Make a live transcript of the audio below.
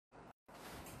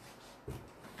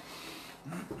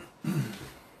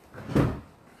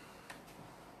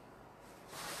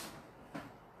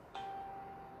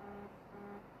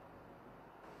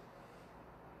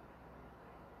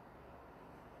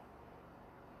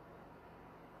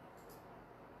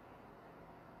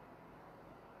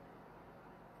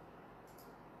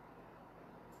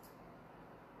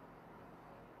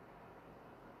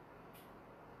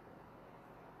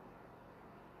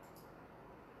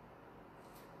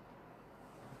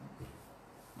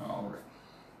All right.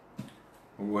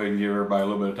 We'll go ahead and give everybody a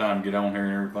little bit of time to get on here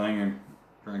and everything, and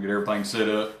try and get everything set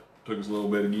up. Took us a little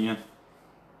bit again.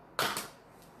 All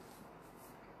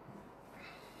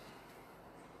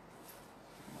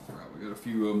right, we got a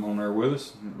few of them on there with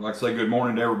us. Like I say, good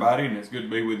morning to everybody, and it's good to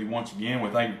be with you once again. We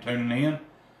thank you for tuning in.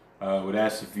 Would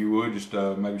ask if you would just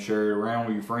maybe share it around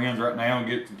with your friends right now and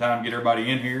get some time to get everybody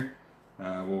in here.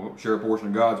 We'll share a portion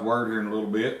of God's Word here in a little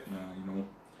bit.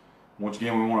 Once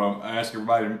again, we want to ask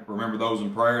everybody to remember those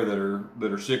in prayer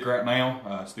that are sick right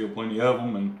now. Still plenty of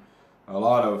them, and a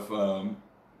lot of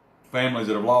families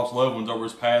that have lost loved ones over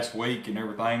this past week and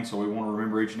everything. So we want to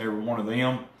remember each and every one of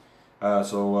them.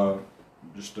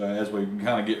 Just as we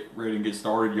kind of get ready and get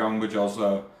started, y'all can put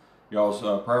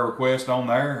y'all's prayer request on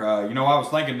there. I was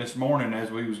thinking this morning as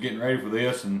we was getting ready for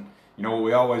this, and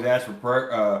we always ask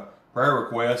for prayer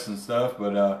requests and stuff,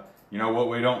 but we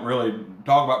don't really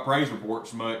talk about praise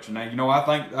reports much. And I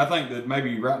think that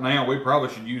maybe right now we probably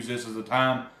should use this as a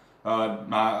time.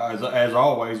 As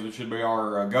always, it should be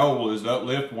our goal is to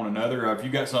uplift one another. If you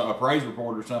got a praise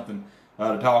report or something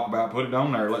to talk about, put it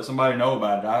on there. Let somebody know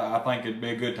about it. I think it'd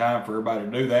be a good time for everybody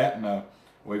to do that, and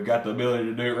we've got the ability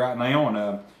to do it right now. And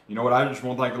I just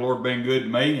want to thank the Lord for being good to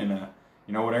me, and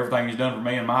everything He's done for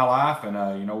me in my life. And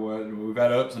we've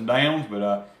had ups and downs,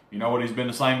 but He's been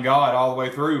the same God all the way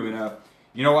through. And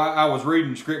I was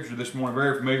reading scripture this morning,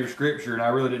 very familiar scripture, and I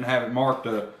really didn't have it marked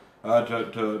to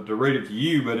read it to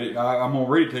you, but I'm going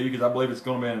to read it to you because I believe it's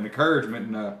going to be an encouragement.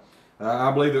 And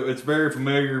I believe that it's very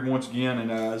familiar once again,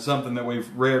 and something that we've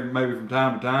read maybe from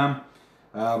time to time.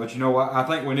 But I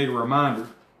think we need a reminder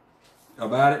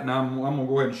about it, and I'm going to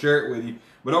go ahead and share it with you.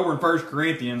 But over in 1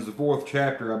 Corinthians, the 4th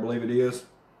chapter, I believe it is.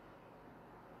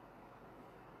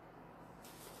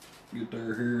 Get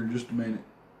there here in just a minute.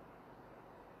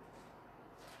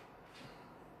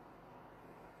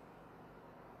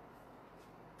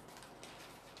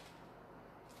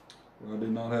 Well, I did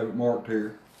not have it marked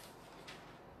here.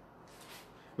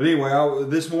 But anyway,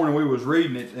 this morning we was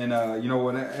reading it, and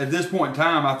and at this point in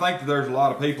time, I think that there's a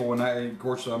lot of people, and of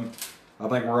course, I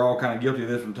think we're all kind of guilty of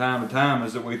this from time to time,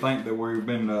 is that we think that we've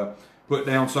been put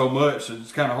down so much that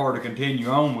it's kind of hard to continue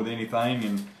on with anything.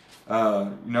 And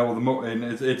and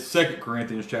it's 2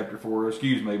 Corinthians chapter 4,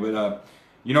 excuse me, but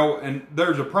and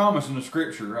there's a promise in the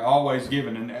scripture always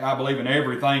given, and I believe in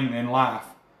everything in life,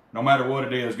 no matter what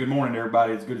it is. Good morning,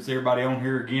 everybody. It's good to see everybody on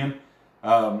here again.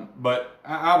 But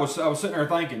I was sitting there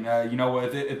thinking,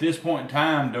 at this point in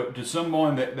time, to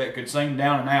someone that could seem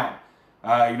down and out,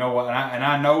 and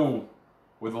I know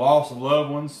with the loss of loved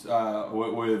ones,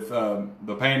 with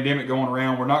the pandemic going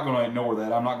around, we're not going to ignore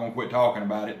that. I'm not going to quit talking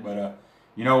about it, but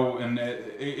and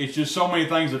it's just so many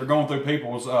things that are going through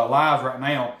people's lives right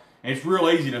now. And it's real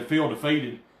easy to feel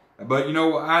defeated. But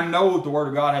I know that the Word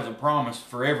of God has a promise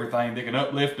for everything that can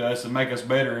uplift us and make us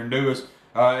better and do us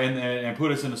and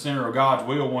put us in the center of God's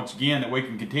will once again, that we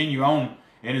can continue on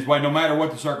in His way no matter what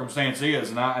the circumstance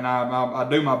is. And I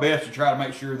do my best to try to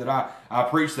make sure that I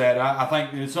preach that. I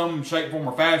think in some shape, form,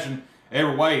 or fashion,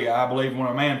 every way, I believe when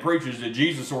a man preaches that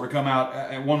Jesus sort of come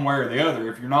out one way or the other.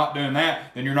 If you're not doing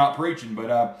that, then you're not preaching.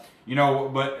 But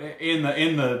but in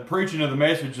the preaching of the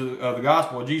message of the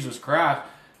gospel of Jesus Christ,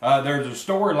 there's a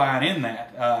storyline in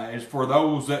that. It's for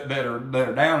those that are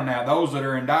down and out, those that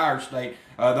are in dire state,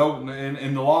 those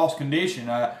in the lost condition.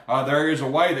 There is a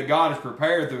way that God has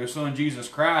prepared through His Son Jesus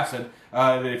Christ,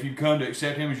 that if you come to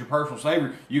accept Him as your personal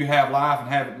Savior, you have life and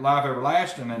have life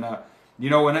everlasting. And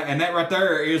and that right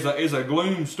there is a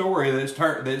gloom story that's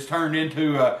turned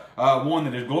into one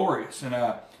that is glorious. And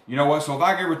so if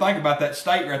I ever think about that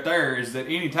state right there, is that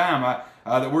any time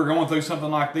that we're going through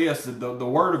something like this, the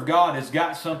Word of God has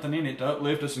got something in it to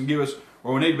uplift us and give us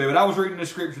where we need to be. But I was reading this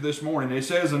scripture this morning. It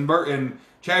says in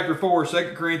chapter 4,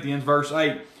 2 Corinthians, verse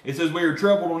 8, it says, "We are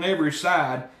troubled on every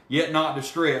side, yet not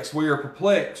distressed. We are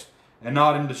perplexed, but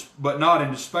not in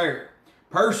despair.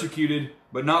 Persecuted,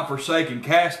 but not forsaken.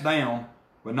 Cast down,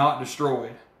 but not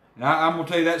destroyed." And I'm going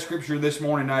to tell you that scripture this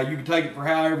morning. You can take it for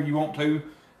however you want to.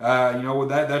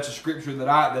 That's a scripture that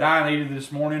I needed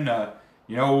this morning. Life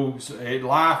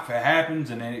happens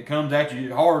and it comes at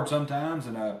you hard sometimes,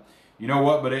 and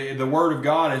but the Word of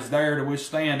God is there to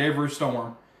withstand every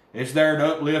storm. It's there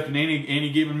to uplift in any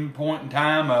given point in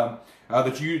time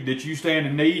that you stand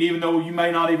in need, even though you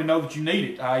may not even know that you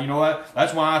need it.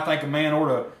 That's why I think a man ought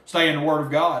to stay in the Word of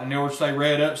God, and they ought to stay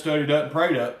read up, studied up, and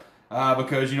prayed up.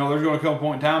 Because there's going to come a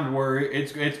point in time to where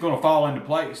it's going to fall into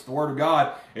place. The Word of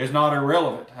God is not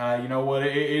irrelevant.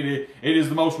 It is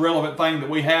the most relevant thing that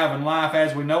we have in life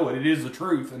as we know it. It is the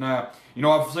truth. And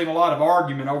I've seen a lot of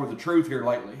argument over the truth here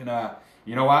lately. And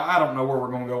you know, I don't know where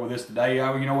we're going to go with this today.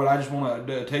 You know what? I just want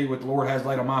to tell you what the Lord has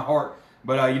laid on my heart.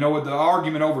 But you know what? The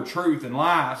argument over truth and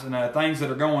lies and things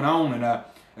that are going on,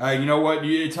 and you know what?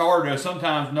 It's hard to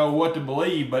sometimes know what to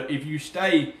believe. But if you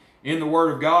stay in the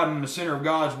Word of God and in the center of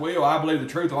God's will, I believe the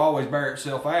truth will always bear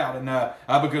itself out, and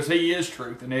because He is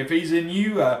truth, and if He's in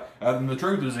you, then the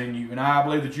truth is in you, and I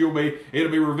believe that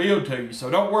it'll be revealed to you. So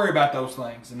don't worry about those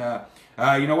things. And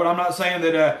you know what? I'm not saying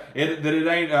that it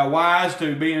ain't wise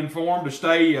to be informed, to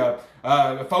stay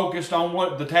focused on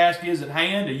what the task is at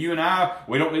hand. You and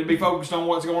we don't need to be focused on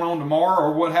what's going on tomorrow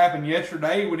or what happened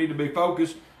yesterday. We need to be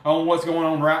focused on what's going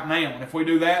on right now. And if we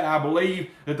do that, I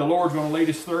believe that the Lord's going to lead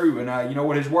us through. And you know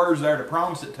what? His Word's there to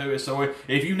promise it to us. So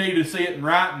if you need to see it in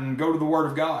writing, go to the Word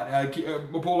of God.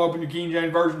 Pull open your King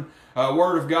James Version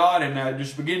Word of God and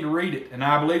just begin to read it. And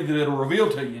I believe that it'll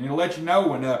reveal to you and it'll let you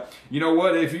know. And you know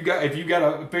what? If you got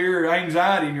a fear or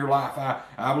anxiety in your life,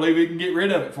 I believe it can get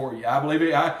rid of it for you. I believe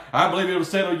it'll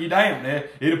settle you down.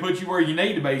 It'll put you where you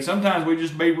need to be. Sometimes we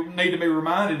just need to be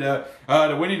reminded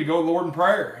that we need to go to the Lord in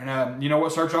prayer. And you know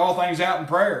what? Search all things out in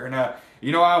prayer. And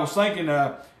you know, I was thinking,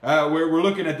 we're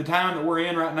looking at the time that we're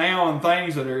in right now and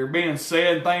things that are being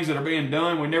said, things that are being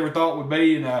done we never thought would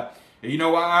be. And you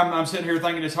know, I'm sitting here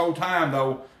thinking this whole time,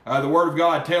 though, the Word of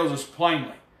God tells us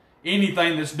plainly,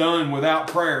 anything that's done without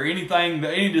prayer,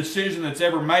 any decision that's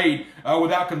ever made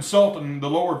without consulting the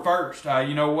Lord first,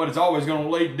 you know what, it's always going to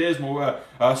lead to dismal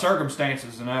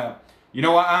circumstances. And you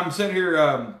know, I'm sitting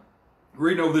here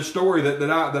reading over this story that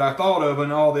I thought of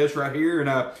and all this right here,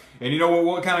 and you know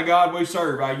what kind of God we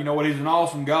serve. You know what? He's an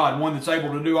awesome God, one that's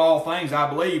able to do all things, I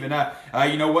believe. And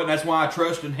you know what? And that's why I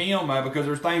trust in Him, because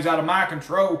there's things out of my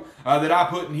control that I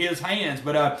put in His hands.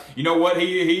 But you know what?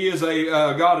 He is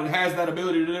a God that has that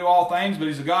ability to do all things, but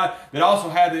He's a God that also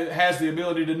has the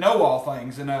ability to know all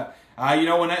things. And you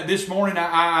know, and this morning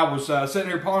I was sitting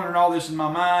here pondering all this in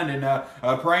my mind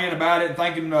and praying about it and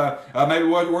thinking maybe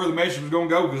where the message was going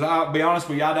to go, because I'll be honest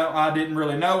with you, I didn't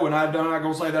really know, and I'm not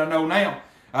going to say that I know now.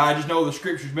 I just know the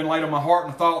Scripture's been laid on my heart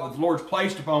and the thought that the Lord's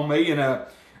placed upon me. And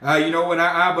you know, and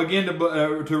I begin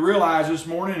to realize this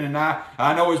morning, and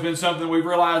I know it's been something we've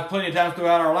realized plenty of times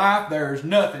throughout our life, there's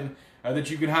nothing that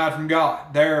you can hide from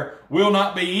God. There will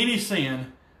not be any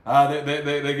sin that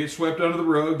gets swept under the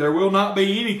rug. There will not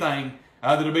be anything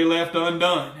that'll be left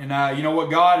undone. And you know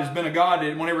what? God has been a God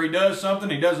that whenever He does something,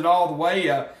 He does it all the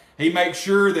way. He makes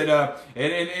sure that at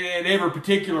every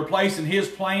particular place in His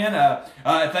plan,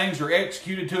 things are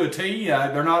executed to a T.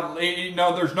 They're not, you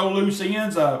know, there's no loose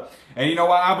ends. And you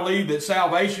know, I believe that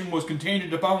salvation was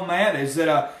contingent upon that. Is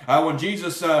that when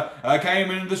Jesus came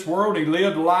into this world, He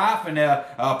lived a life, and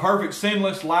a perfect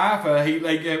sinless life. He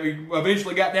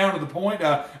eventually got down to the point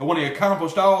when He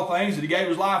accomplished all things, that He gave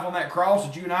His life on that cross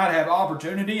that you and I'd have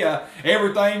opportunity.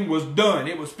 Everything was done.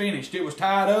 It was finished. It was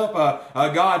tied up.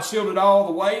 God sealed it all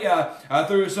the way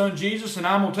through His Son Jesus. And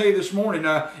I'm going to tell you this morning,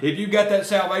 if you've got that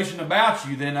salvation about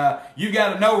you, then you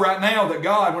got to know right now that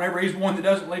God, whenever He's the one that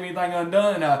doesn't leave anything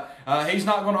undone, He's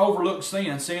not going to overlook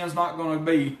sin. Sin's not going to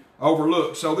be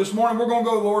overlooked. So this morning we're going to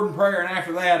go to the Lord in prayer, and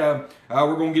after that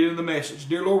we're going to get into the message.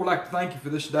 Dear Lord, we'd like to thank You for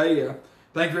this day.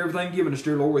 Thank You for everything given us,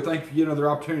 dear Lord. We thank You for yet another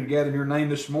opportunity to gather in Your name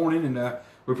this morning. And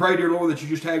we pray, dear Lord, that You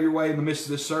just have Your way in the midst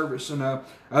of this service, and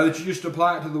that You just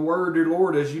apply it to the Word, dear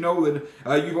Lord, as You know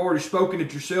that You've already spoken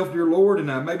it Yourself, dear Lord,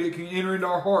 and maybe it can enter into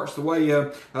our hearts the way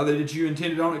that You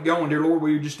intended on it going, dear Lord.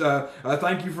 We just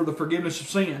thank You for the forgiveness of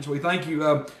sins. We thank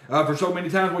You for so many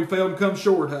times we failed and come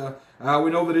short.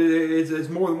 We know that it's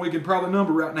more than we can probably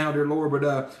number right now, dear Lord,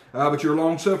 but You're a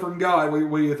long-suffering God.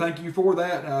 We thank You for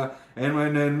that.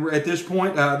 And at this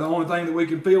point, the only thing that we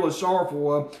can feel is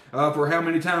sorrowful for how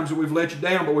many times that we've let You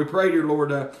down. But we pray, dear Lord,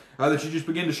 that You just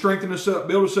begin to strengthen us up,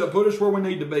 build us up, put us where we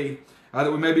need to be. That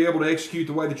we may be able to execute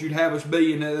the way that You'd have us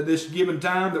be in this given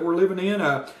time that we're living in.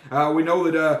 We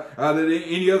know that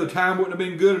any other time wouldn't have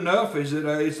been good enough. It's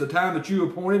the time that You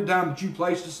appointed, the time that You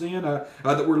placed us in,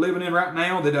 that we're living in right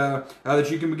now,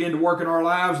 that You can begin to work in our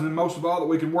lives, and then most of all that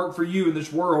we can work for You in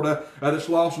this world that's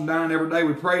lost and dying every day.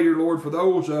 We pray, dear Lord, for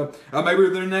those maybe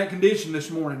they're in that condition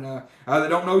this morning, that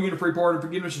don't know You in the free pardon and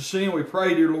forgiveness of sin. We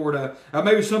pray, dear Lord,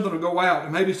 maybe something will go out,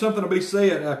 maybe something will be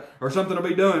said, or something will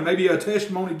be done, maybe a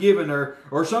testimony given,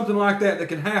 or something like that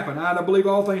can happen. I believe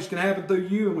all things can happen through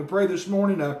You, and we pray this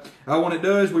morning when it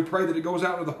does, we pray that it goes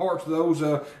out into the hearts of those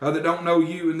that don't know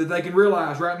You, and that they can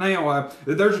realize right now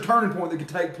that there's a turning point that can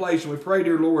take place. And we pray,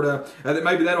 dear Lord, that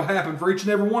maybe that'll happen for each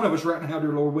and every one of us right now,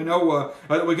 dear Lord. We know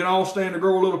that we can all stand to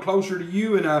grow a little closer to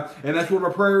You, and that's what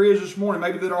our prayer is this morning.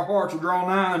 Maybe that our hearts will draw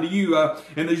nigh unto You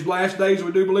in these last days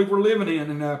we do believe we're living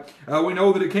in, and we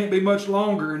know that it can't be much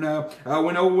longer, and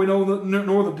we know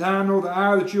nor the time nor the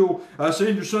hour that You'll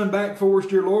send your Son back for us,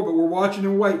 dear Lord, but we're watching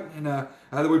and waiting. And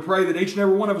that we pray that each and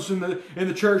every one of us in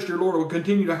the church, dear Lord, will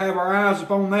continue to have our eyes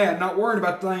upon that, not worrying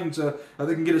about things that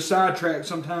can get us sidetracked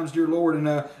sometimes, dear Lord.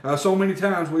 And so many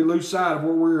times we lose sight of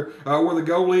where the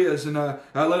goal is. And let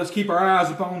us keep our eyes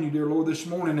upon you, dear Lord, this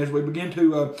morning as we begin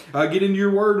to get into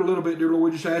your word a little bit, dear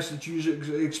Lord. We just ask that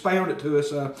you expound it to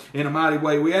us in a mighty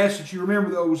way. We ask that you remember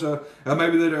those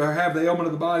maybe that have the ailment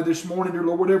of the body this morning, dear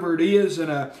Lord, whatever it is.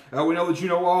 And we know that you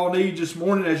know all needs this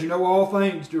morning as you know all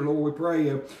things, dear Lord. We pray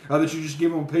that you just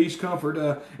give them peace, comfort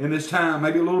in this time.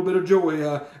 Maybe a little bit of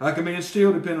joy can be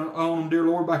instilled upon them, dear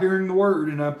Lord, by hearing the word.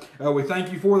 And we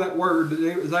thank you for that word that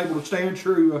is able to stand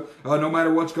true no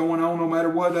matter what's going on, no matter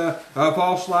what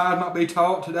false lies might be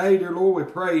taught today, dear Lord.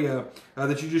 We pray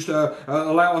that you just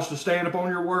allow us to stand upon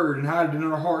your word and hide it in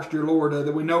our hearts, dear Lord,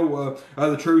 that we know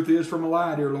the truth is from a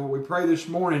lie, dear Lord. We pray this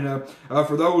morning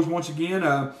for those, once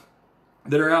again,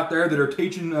 that are out there that are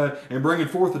teaching and bringing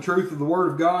forth the truth of the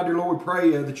Word of God, dear Lord. We pray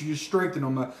that you just strengthen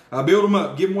them, build them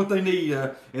up, give them what they need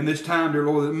in this time, dear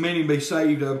Lord, that many be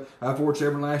saved for it's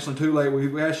everlasting too late.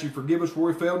 We ask you to forgive us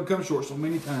where we failed and come short so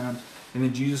many times. And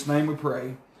in Jesus' name we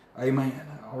pray. Amen.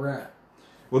 All right.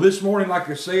 Well, this morning, like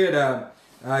I said,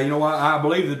 I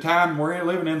believe the time we're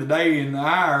living in, the day and the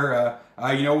hour,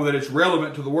 that it's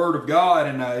relevant to the Word of God,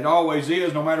 and it always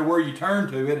is, no matter where you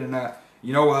turn to it. And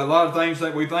a lot of things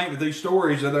that we think that these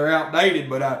stories they're outdated,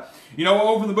 but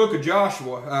over in the book of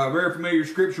Joshua, very familiar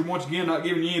scripture. Once again, not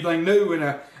giving you anything new, and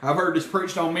I've heard this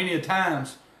preached on many a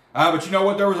times. But you know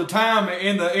what? There was a time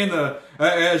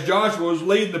as Joshua was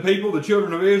leading the people, the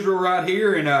children of Israel, right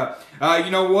here, and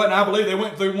you know what? And I believe they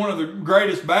went through one of the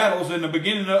greatest battles in the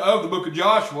beginning of the book of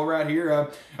Joshua, right here,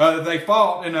 that they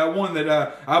fought, and one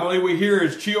that I believe we hear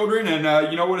as children.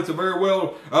 And you know what? It's a very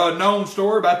well known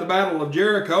story about the Battle of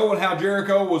Jericho and how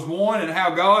Jericho was won and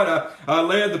how God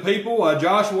led the people.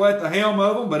 Joshua at the helm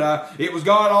of them, but it was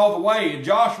God all the way. And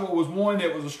Joshua was one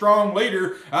that was a strong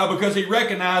leader because he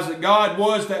recognized that God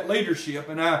was that leadership.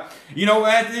 And at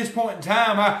this point in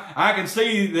time, I can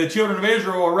see the children of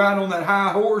Israel are riding on that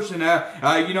high horse, and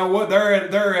you know what? They're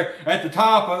at the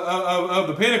top of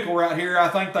the pinnacle right here. I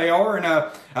think they are,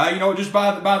 and just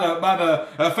by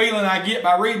the feeling I get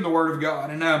by reading the Word of God.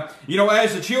 And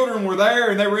as the children were there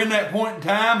and they were in that point in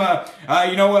time,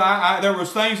 there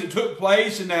was things that took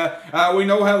place, and we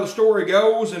know how the story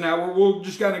goes, and we'll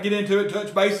just kind of get into it,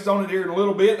 touch bases on it here in a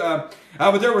little bit.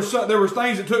 But there was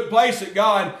things that took place that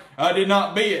God did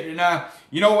not bid. And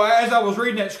as I was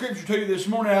reading that scripture to you this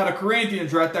morning out of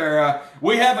Corinthians right there,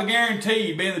 we have a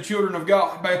guarantee being the children of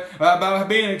God, by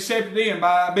being accepted in,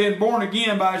 by being born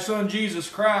again by His Son Jesus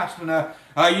Christ. And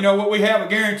we have a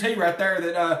guarantee right there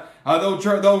that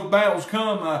those battles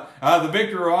come, the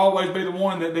victor will always be the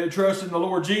one that trusts in the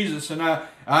Lord Jesus. And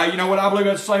I believe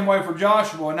that's the same way for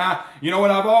Joshua. And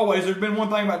there's been one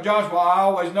thing about Joshua I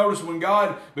always noticed when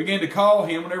God began to call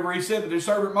him, whenever he said that his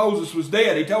servant Moses was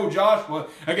dead, he told Joshua,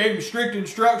 I gave him strict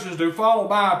instructions to follow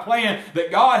by a plan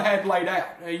that God had laid out.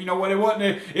 It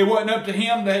wasn't up to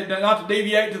him not to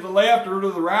deviate to the left or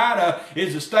to the right.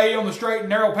 Is to stay on the straight and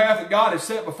narrow path that God has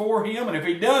set before him. And if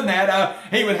he'd done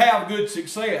that, he would have good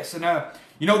success. And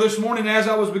this morning, as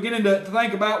I was beginning to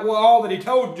think about all that he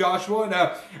told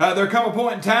Joshua, there come a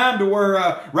point in time to where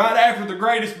right after the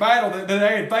greatest battle that they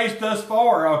had faced thus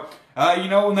far,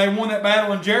 when they won that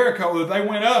battle in Jericho, that they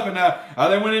went up and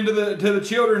they went into the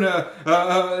children of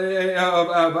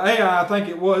Ai, I think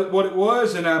it was what it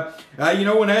was, and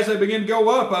and as they began to go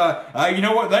up,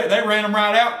 they ran them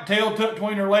right out, tail tucked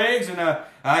between their legs, and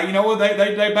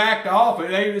they backed off.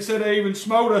 They said they even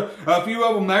smote a few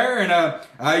of them there, and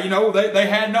they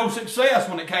had no success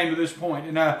when it came to this point.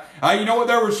 And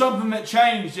there was something that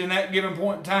changed in that given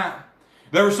point in time.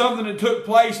 There was something that took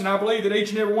place, and I believe that each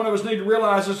and every one of us need to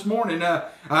realize this morning, no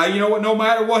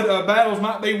matter what battles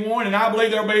might be won, and I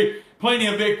believe there'll be plenty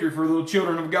of victory for the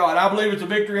children of God. I believe it's a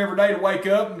victory every day to wake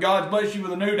up and God's blessed you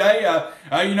with a new day.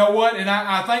 And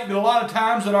I think that a lot of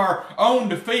times that our own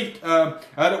defeat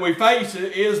that we face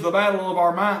is the battle of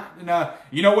our mind. And I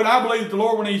believe that the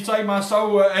Lord, when He saved my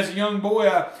soul as a young boy,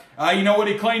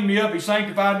 He cleaned me up, He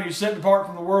sanctified me, He set me apart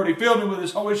from the world, He filled me with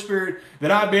His Holy Spirit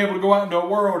that I'd be able to go out into a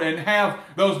world and have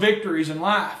those victories in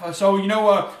life.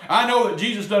 I know that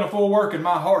Jesus done a full work in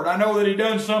my heart. I know that He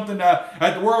done something that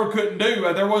the world couldn't do.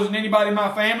 There wasn't anybody in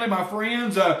my family, my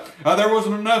friends, there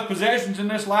wasn't enough possessions in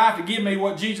this life to give me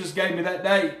what Jesus gave me that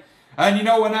day. And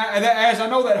as I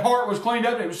know that heart was cleaned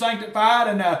up, it was sanctified,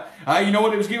 and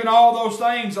it was given all those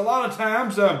things. A lot of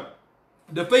times,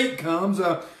 defeat comes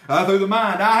through the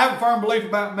mind. I have a firm belief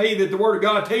about me that the Word of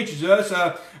God teaches us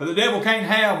the devil can't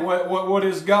have what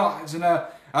is God's. And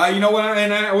you know what?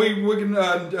 And we can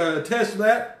attest to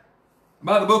that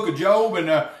by the book of Job and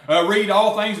read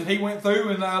all things that he went through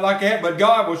and like that. But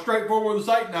God was straightforward with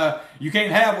Satan. You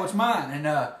can't have what's mine.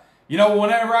 And you know,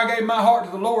 whenever I gave my heart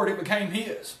to the Lord, it became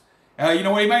His. You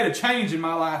know, He made a change in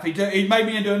my life. He made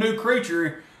me into a new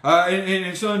creature in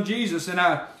His Son Jesus.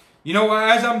 And you know,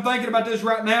 as I'm thinking about this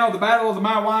right now, the battle of the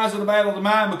mind, why is it the battle of the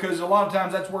mind? Because a lot of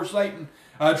times that's where Satan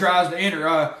tries to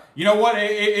enter. You know what?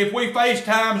 If we face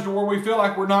times where we feel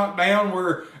like we're knocked down,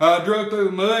 we're dragged through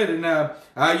the mud,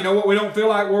 and you know what? We don't feel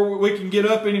like we can get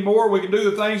up anymore. We can do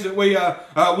the things that we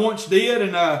once did,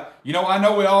 and you know, I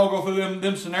know we all go through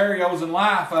them scenarios in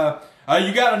life.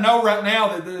 You got to know right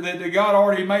now that God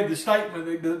already made the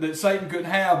statement that Satan couldn't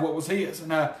have what was his.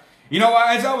 And you know,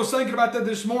 as I was thinking about that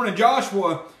this morning,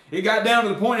 Joshua, it got down to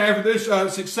the point after this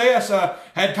success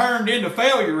had turned into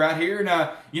failure right here. And,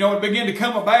 you know, it began to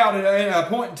come about at a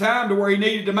point in time to where he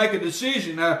needed to make a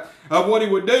decision of what he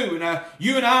would do. And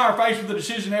you and I are faced with a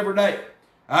decision every day.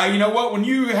 You know what? When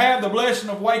you have the blessing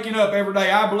of waking up every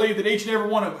day, I believe that each and every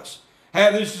one of us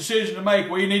have this decision to make.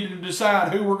 We need to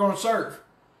decide who we're going to serve.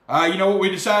 You know what? We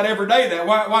decide every day that.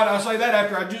 Why did I say that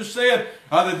after I just said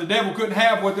that the devil couldn't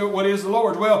have what is the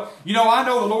Lord's? Well, you know, I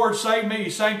know the Lord saved me. He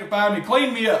sanctified me,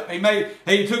 cleaned me up.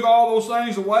 He took all those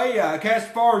things away, cast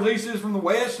as far as east is from the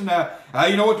west, and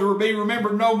you know what? To be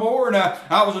remembered no more. And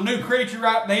I was a new creature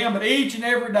right then. But each and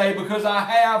every day, because I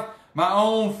have my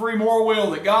own free moral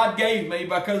will that God gave me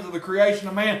because of the creation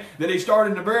of man that He started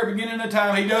in the very beginning of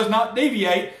time, He does not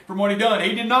deviate from what He done.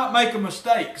 He did not make a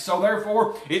mistake, so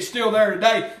therefore it's still there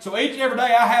today. So each and every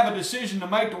day I have a decision to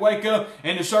make to wake up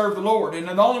and to serve the Lord. And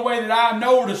the only way that I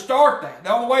know to start that,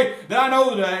 the only way that I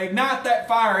know to ignite that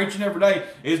fire each and every day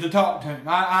is to talk to Him.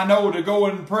 I know to go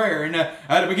in prayer and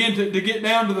to begin to get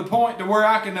down to the point to where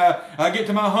I can get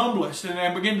to my humblest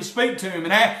and begin to speak to Him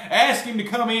and ask Him to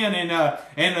come in and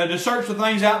to search the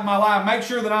things out in my life, make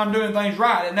sure that I'm doing things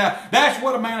right. And that's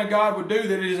what a man of God would do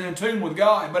that is in tune with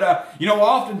God. But you know,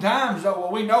 oftentimes,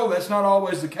 well, we know that's not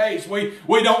always the case. We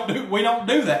don't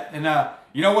do that. And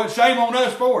you know what? Shame on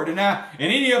us for it. And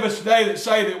any of us today that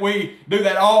say that we do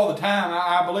that all the time,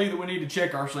 I believe that we need to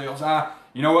check ourselves.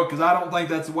 You know what? Because I don't think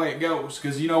that's the way it goes.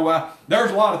 Because, you know,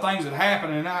 there's a lot of things that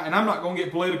happen, and I'm not going to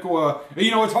get political. You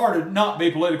know, it's hard to not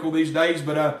be political these days,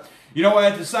 but you know,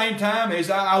 at the same time, as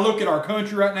I look at our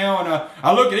country right now, and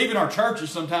I look at even our churches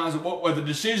sometimes, at what the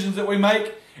decisions that we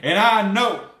make, and I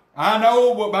know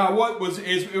by what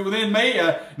is within me,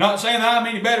 not saying that I'm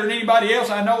any better than anybody else.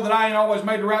 I know that I ain't always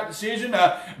made the right decision,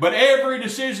 but every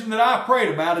decision that I've prayed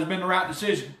about has been the right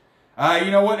decision.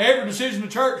 You know what? Every decision the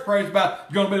church prays about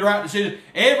is going to be the right decision.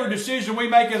 Every decision we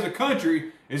make as a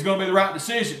country is going to be the right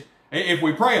decision if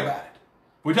we pray about it.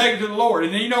 We take it to the Lord.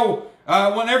 And you know,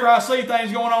 whenever I see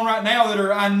things going on right now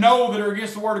that I know that are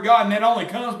against the Word of God, and that only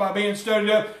comes by being studied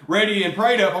up, ready, and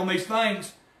prayed up on these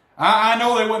things, I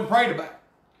know they wasn't prayed about.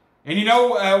 And you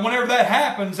know, whenever that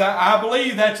happens, I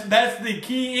believe that's the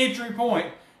key entry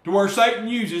point to where Satan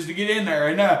uses to get in there.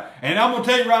 And I'm going to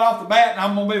tell you right off the bat, and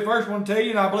I'm going to be the first one to tell you,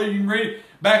 and I believe you can read it,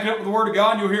 back it up with the Word of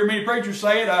God, and you'll hear many preachers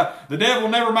say it, the devil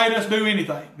never made us do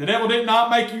anything. The devil did not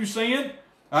make you sin.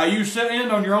 You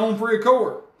sinned on your own free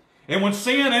accord. And when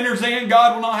sin enters in,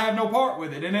 God will not have no part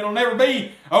with it. And it'll never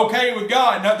be okay with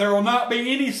God. No, there will not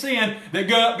be any sin that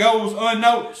goes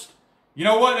unnoticed. You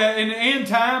know what? In the end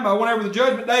time, whenever the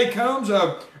judgment day comes,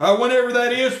 whenever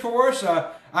that is for us,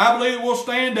 I believe that we'll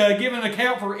stand giving an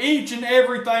account for each and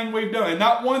everything we've done.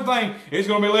 Not one thing is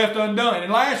going to be left undone.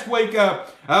 And last week,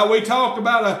 we talked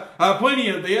about plenty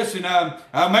of this, and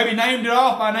maybe named it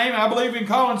off by name. I believe in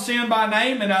calling sin by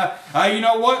name. And you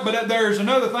know what? But there's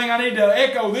another thing I need to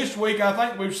echo this week. I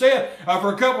think we've said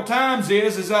for a couple times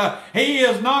is He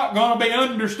is not going to be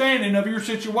understanding of your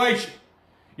situation.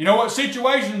 You know what?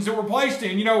 Situations that we're placed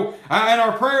in. You know, in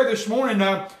our prayer this morning,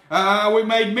 we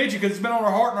made mention, because it's been on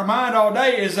our heart and our mind all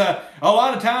day, is a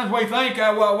lot of times we think,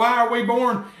 well, why are we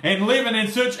born and living in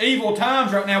such evil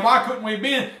times right now? Why couldn't we have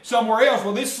been somewhere else?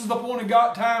 Well, this is the point of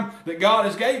God time that God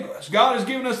has gave us. God has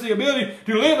given us the ability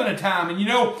to live in a time. And, you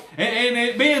know, and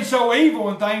it being so evil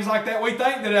and things like that, we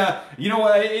think that, you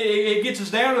know, it gets us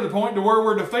down to the point to where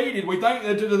we're defeated. We think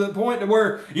that to the point to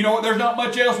where, you know, there's not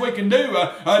much else we can do.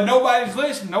 Nobody's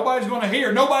listening. Nobody's going to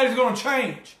hear. Nobody's going to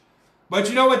change. But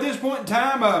you know, at this point in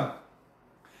time,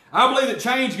 I believe that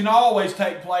change can always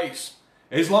take place.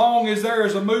 As long as there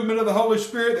is a movement of the Holy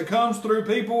Spirit that comes through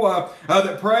people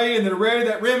that pray and that are ready,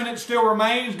 that remnant still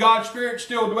remains. God's Spirit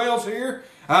still dwells here.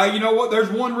 You know what? There's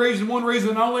one reason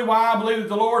only why I believe that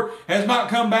the Lord has not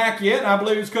come back yet. And I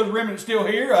believe it's because the remnant's still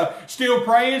here, still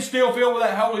praying, still filled with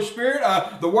that Holy Spirit.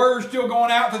 The Word's still going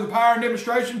out through the power and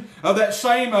demonstration of that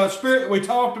same Spirit that we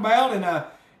talked about. And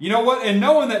you know what? And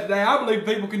knowing that today, I believe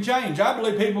people can change. I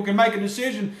believe people can make a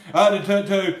decision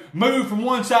to move from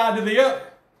one side to the other.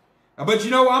 But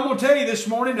you know, I'm going to tell you this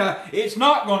morning, it's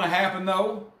not going to happen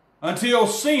though until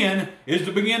sin is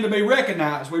to begin to be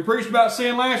recognized. We preached about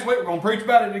sin last week. We're going to preach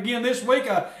about it again this week.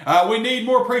 We need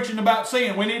more preaching about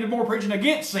sin. We need more preaching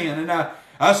against sin.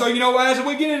 And so, you know, as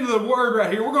we get into the Word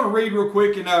right here, we're going to read real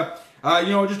quick and,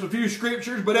 you know, just a few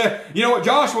scriptures. But, you know what,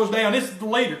 Joshua's down. This is the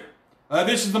leader.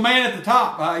 This is the man at the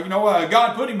top. You know,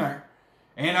 God put him there.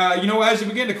 And, you know, as he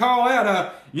began to call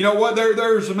out, you know what,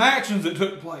 there's some actions that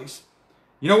took place.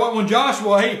 You know what, when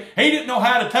Joshua, he didn't know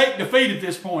how to take defeat at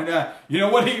this point. You know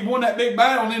what, he won that big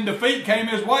battle and then defeat came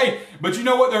his way. But you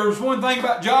know what, there was one thing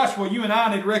about Joshua you and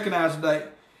I need to recognize today.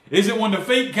 Is that when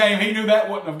defeat came, he knew that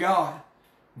wasn't of God.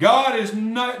 God is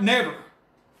never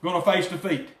going to face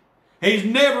defeat. He's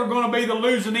never going to be the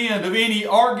losing end of any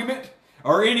argument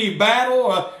or any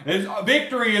battle.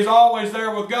 Victory is always there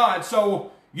with God.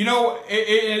 So, you know,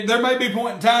 there may be a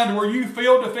point in time where you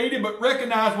feel defeated, but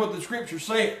recognize what the Scripture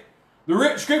said.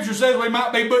 The Scripture says we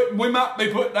might be put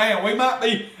down. We might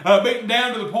be beaten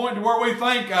down to the point to where we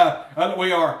think that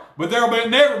we are. But there will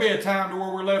never be a time to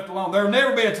where we're left alone. There will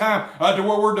never be a time to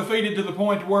where we're defeated to the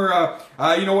point to where,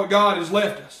 you know what, God has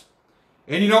left us.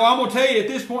 And you know, I'm going to tell you at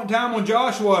this point in time when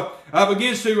Joshua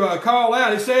begins to call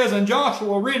out, it says, and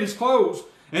Joshua rent his clothes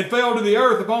and fell to the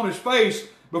earth upon his face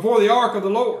before the ark of the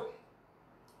Lord.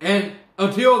 And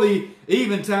until the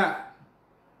eventide.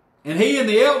 And he and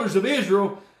the elders of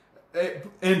Israel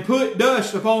and put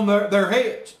dust upon their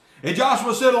heads. And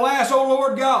Joshua said, Alas, O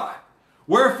Lord God,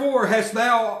 wherefore hast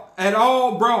thou at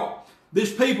all brought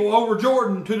this people over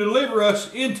Jordan to deliver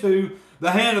us into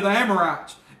the hand of the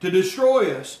Amorites, to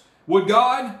destroy us? Would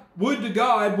to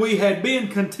God we had been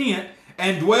content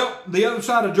and dwelt the other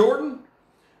side of Jordan?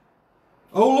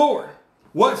 O Lord,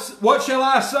 what shall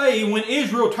I say when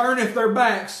Israel turneth their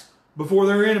backs before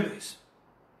their enemies?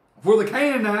 For the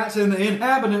Canaanites and the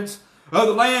inhabitants of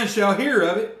the land shall hear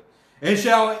of it, and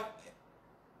shall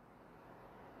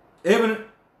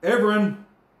everon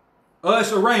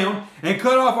us around, and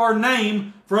cut off our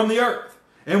name from the earth.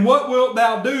 And what wilt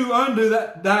thou do unto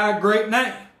thy great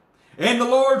name? And the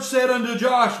Lord said unto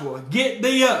Joshua, Get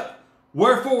thee up,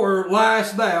 wherefore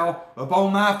liest thou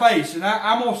upon thy face? And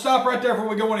I'm going to stop right there before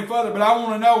we go any further, but I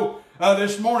want to know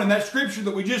this morning, that scripture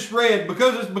that we just read,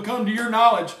 because it's become to your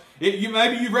knowledge,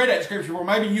 maybe you've read that scripture, or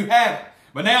maybe you haven't.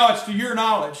 But now it's to your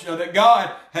knowledge that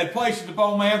God had placed it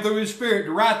upon man through His Spirit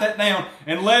to write that down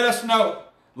and let us know.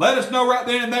 Let us know right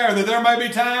then and there that there may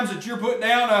be times that you're put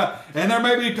down and there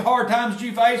may be hard times that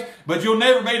you face, but you'll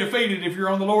never be defeated if you're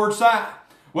on the Lord's side.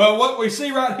 Well, what we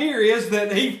see right here is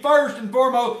that he first and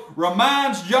foremost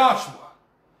reminds Joshua.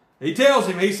 He tells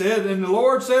him, he said, And the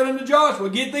Lord said unto Joshua,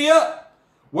 Get thee up,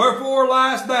 wherefore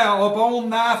liest thou upon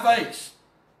thy face?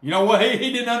 You know what?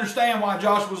 He didn't understand why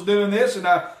Joshua was doing this. And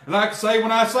I can say,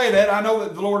 when I say that, I know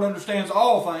that the Lord understands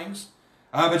all things.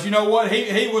 But you know what?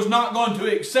 He was not going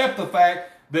to accept the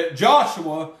fact that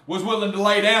Joshua was willing to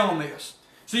lay down on this.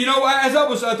 So, you know, as I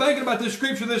was thinking about this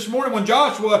scripture this morning, when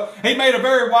Joshua, he made a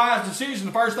very wise decision.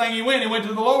 The first thing he went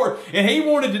to the Lord. And he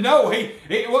wanted to know.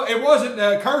 It wasn't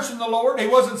cursing the Lord. He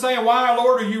wasn't saying, Why,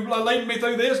 Lord, are you leading me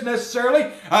through this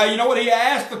necessarily? You know what? He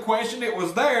asked the question. It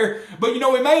was there. But, you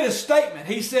know, he made a statement.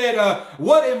 He said,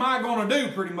 What am I going to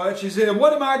do, pretty much? He said,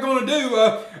 What am I going to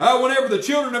do whenever the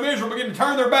children of Israel begin to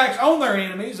turn their backs on their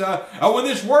enemies? When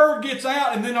this word gets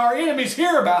out and then our enemies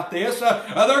hear about this,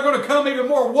 they're going to come even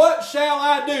more. What shall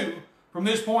I do from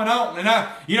this point on? And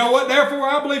you know what? Therefore,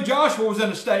 I believe Joshua was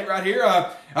in a state right here.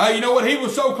 You know what? He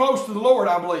was so close to the Lord,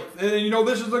 I believe. You know,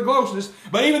 this is the closest.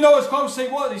 But even though as close as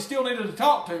he was, he still needed to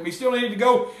talk to him. He still needed to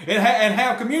go and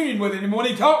have communion with him. And when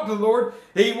he talked to the Lord,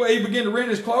 he began to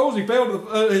rend his clothes. He fell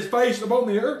to his face upon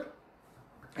the earth.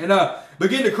 And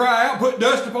began to cry out, put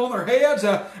dust upon their heads.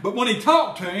 But when he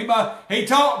talked to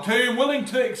him willing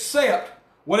to accept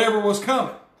whatever was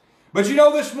coming. But you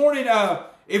know, this morning,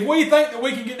 if we think that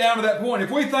we can get down to that point, if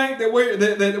we think that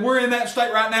we're in that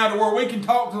state right now to where we can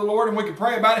talk to the Lord and we can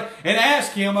pray about it and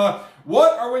ask Him,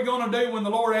 what are we going to do when the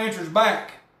Lord answers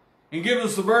back and gives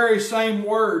us the very same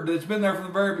word that's been there from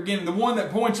the very beginning, the one that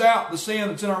points out the sin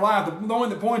that's in our life, the one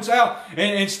that points out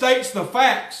and states the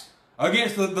facts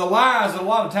against the lies that a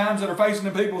lot of times that are facing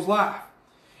in people's life.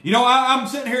 You know, I'm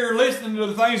sitting here listening to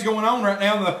the things going on right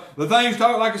now, the things,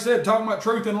 like I said, talking about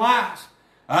truth and lies.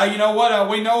 You know what?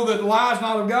 We know that the lie is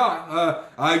not of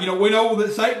God. You know, we know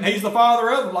that Satan, he's the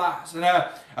father of the lies. And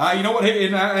you know what?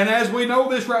 And as we know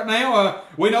this right now,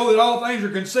 we know that all things are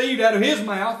conceived out of his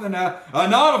mouth and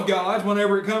not of God's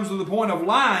whenever it comes to the point of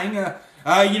lying.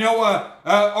 You know,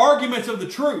 arguments of the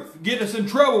truth get us in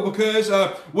trouble because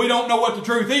we don't know what the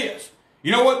truth is.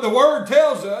 You know what the Word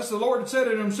tells us? The Lord said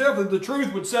it himself that the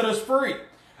truth would set us free.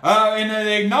 And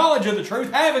the knowledge of the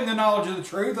truth, having the knowledge of the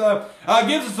truth,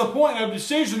 gives us a point of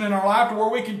decision in our life to where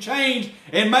we can change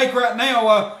and make right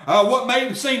now what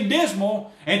may seem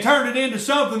dismal and turn it into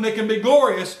something that can be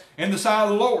glorious in the sight of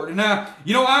the Lord. And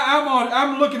you know,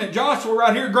 I'm looking at Joshua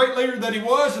right here, great leader that he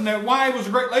was, and that why he was a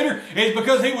great leader is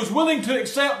because he was willing to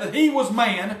accept that he was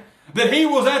man, that he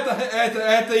was at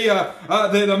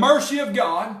the mercy of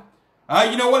God.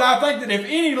 You know what? I think that if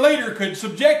any leader could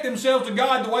subject themselves to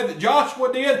God the way that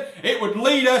Joshua did, it would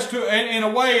lead us to in a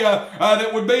way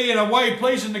that would be in a way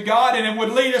pleasing to God, and it would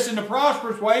lead us into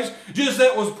prosperous ways, just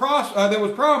that was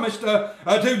promised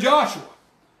to Joshua.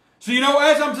 So, you know,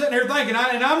 as I'm sitting here thinking,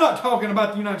 and I'm not talking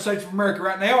about the United States of America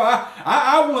right now.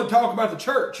 I want to talk about the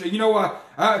church. You know,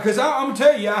 because I'm gonna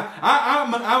tell you,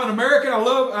 I'm an American. I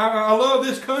love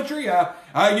this country. You know,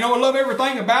 I love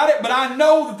everything about it. But I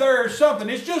know that there is something.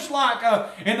 It's just like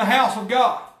in the house of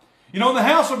God. You know, in the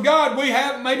house of God, we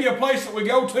have maybe a place that we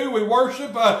go to, we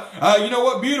worship, you know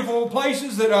what, beautiful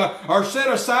places that are set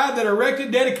aside, that are erected,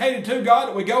 dedicated to God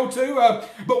that we go to.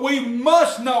 But we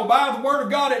must know by the Word of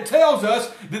God, it tells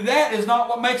us that that is not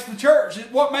what makes the church.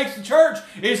 What makes the church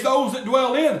is those that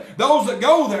dwell in, those that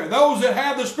go there, those that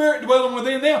have the Spirit dwelling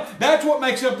within them. That's what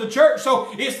makes up the church. So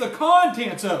it's the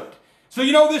contents of it. So,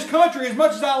 you know, this country, as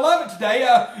much as I love it today,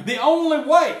 the only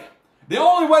way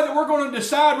that we're going to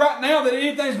decide right now that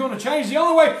anything's going to change, the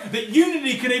only way that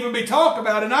unity can even be talked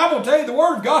about, and I will tell you the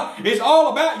Word of God is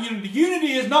all about unity.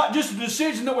 Unity is not just a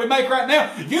decision that we make right now.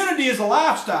 Unity is a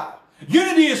lifestyle.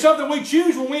 Unity is something we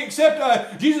choose when we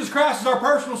accept Jesus Christ as our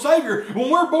personal Savior. When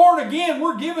we're born again,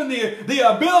 we're given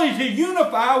the ability to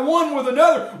unify one with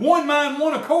another, one mind,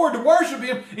 one accord, to worship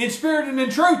Him in spirit and in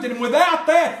truth. And without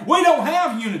that, we don't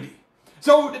have unity.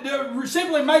 So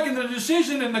simply making the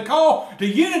decision and the call to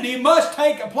unity must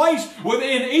take place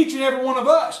within each and every one of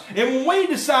us. And when we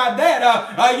decide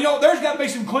that, you know, there's got to be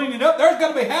some cleaning up. There's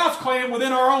got to be house cleaning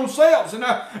within our own selves. And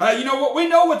you know what? We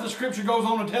know what the Scripture goes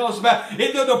on to tell us about.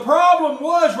 The problem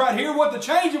was right here, what the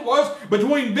change it was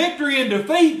between victory and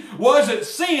defeat was that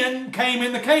sin came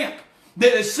in the camp.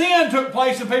 That sin took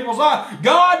place in people's lives.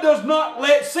 God does not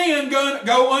let sin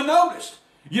go unnoticed.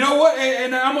 You know what?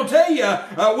 And I'm going to tell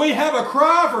you, we have a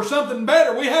cry for something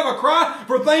better. We have a cry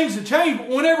for things to change. But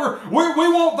whenever we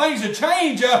want things to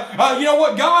change, you know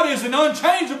what? God is an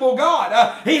unchangeable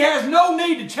God. He has no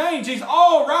need to change. He's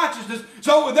all righteousness.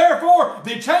 So therefore,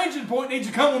 the changing point needs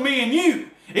to come with me and you.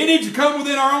 It needs to come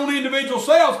within our own individual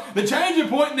selves. The changing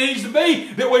point needs to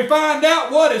be that we find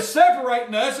out what is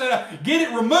separating us and get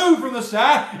it removed from the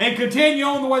side and continue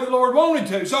on the way the Lord wanted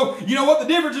to. So, you know what? The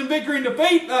difference in victory and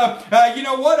defeat, you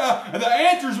know what? The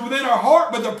answer is within our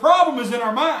heart, but the problem is in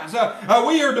our minds.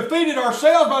 We are defeated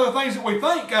ourselves by the things that we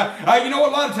think. You know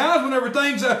what? A lot of times whenever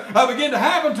things begin to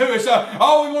happen to us,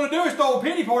 all we want to do is throw a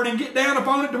pity party and get down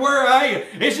upon it to where, hey,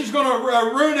 it's just going to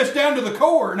ruin us down to the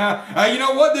core. Now, you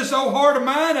know what? This old heart of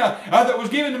mine that was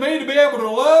given to me to be able to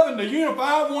love and to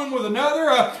unify one with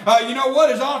another, you know what,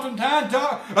 is oftentimes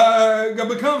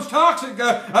becomes toxic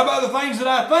by the things that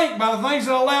I think, by the things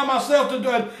that I allow myself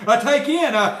to take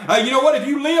in. You know what, if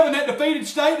you live in that defeated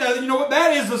state, you know what,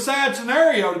 that is the sad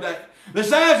scenario today. The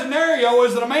sad scenario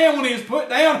is that a man, when he is put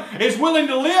down, is willing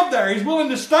to live there. He's willing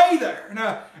to stay there.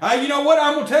 You know what,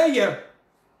 I'm going to tell you,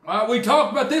 we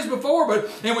talked about this before,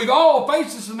 and we've all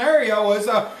faced a scenario as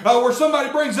where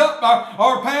somebody brings up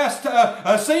our past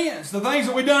sins, the things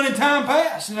that we've done in time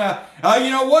past. And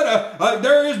you know what?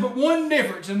 There is but one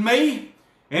difference in me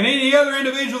and any other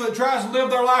individual that tries to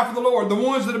live their life for the Lord. The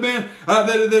ones that have been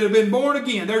that have been born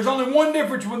again. There's only one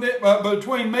difference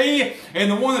between me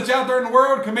and the one that's out there in the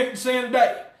world committing sin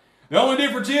today. The only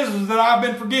difference is that I've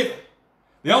been forgiven.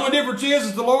 The only difference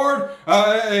is the Lord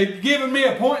given me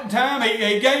a point in time.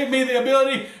 He gave me the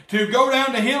ability to go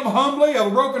down to Him humbly, of a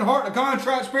broken heart and a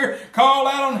contrite spirit, call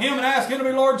out on Him and ask Him to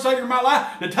be Lord and Savior of my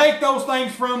life, to take those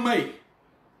things from me.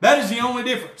 That is the only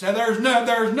difference. And there's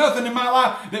nothing in my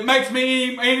life that makes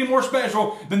me any more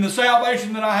special than the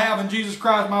salvation that I have in Jesus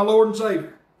Christ, my Lord and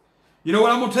Savior. You know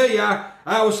what I'm going to tell you?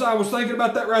 I was thinking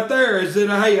about that right there. Is that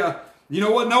hey, you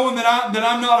know what? Knowing that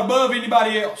I'm not above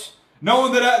anybody else.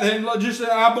 Knowing that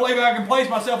I believe I can place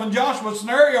myself in Joshua's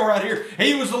scenario right here.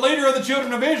 He was the leader of the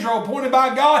children of Israel, appointed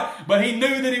by God, but he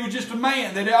knew that he was just a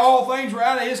man, that all things were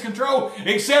out of his control.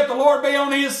 Except the Lord be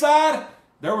on his side,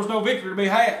 there was no victory to be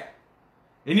had.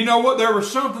 And you know what? There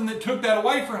was something that took that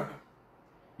away from him.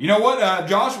 You know what?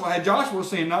 Joshua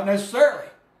sinned? Not necessarily.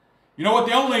 You know what?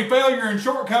 The only failure and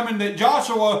shortcoming that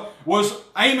Joshua was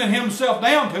aiming himself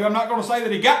down to, I'm not going to say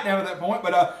that he got down to that point,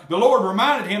 but the Lord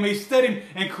reminded him, he set him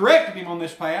and corrected him on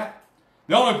this path.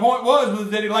 The only point was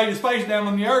that he laid his face down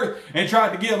on the earth and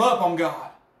tried to give up on God.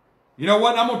 You know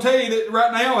what? I'm going to tell you that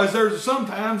right now, as there's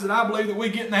sometimes that I believe that we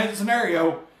get in that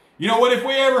scenario. You know what? If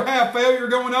we ever have failure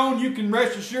going on, you can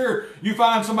rest assured you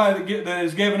find somebody that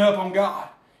has given up on God.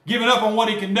 Giving up on what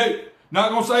he can do. Not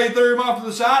going to say he threw him off to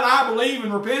the side. I believe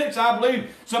in repentance. I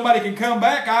believe somebody can come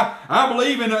back. I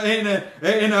believe in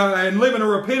living a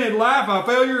repentant life.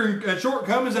 Failure and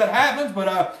shortcomings, that happens.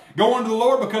 But going to the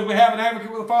Lord because we have an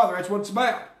advocate with the Father. That's what it's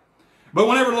about. But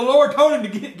whenever the Lord told him to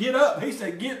get up, he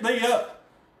said, "Get thee up."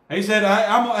 He said,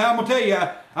 I'm going to tell you,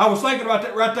 I was thinking about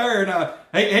that right there. And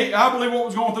I believe what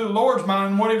was going through the Lord's mind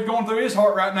and what he was going through his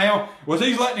heart right now was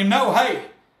he's letting him know, hey,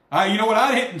 you know what?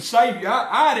 I didn't save you.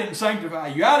 I didn't sanctify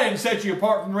you. I didn't set you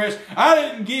apart from the rest. I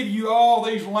didn't give you all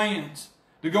these lands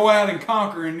to go out and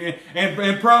conquer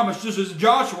and promise, just as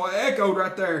Joshua echoed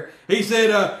right there. He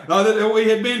said that we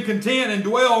had been content and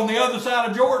dwell on the other side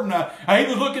of Jordan. He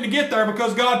was looking to get there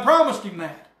because God promised him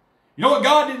that. You know what?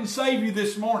 God didn't save you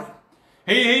this morning.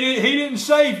 He didn't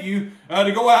save you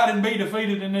to go out and be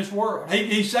defeated in this world.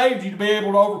 He saved you to be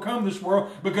able to overcome this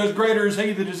world because greater is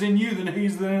he that is in you than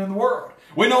he's that is in the world.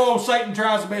 We know Satan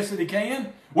tries the best that he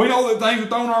can. We know that things are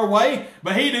thrown our way,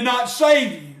 but he did not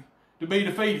save you to be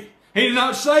defeated. He did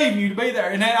not save you to be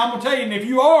there. And I'm going to tell you, and if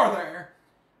you are there,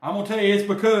 I'm going to tell you it's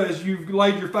because you've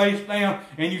laid your face down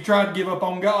and you tried to give up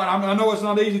on God. I know it's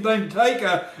not an easy thing to take,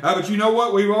 but you know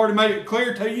what? We've already made it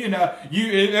clear to you. And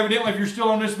evidently, if you're still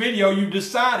on this video, you've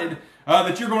decided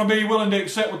that you're going to be willing to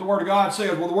accept what the Word of God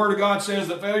says. Well, the Word of God says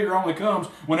that failure only comes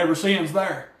whenever sin's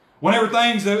there. Whenever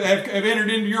things have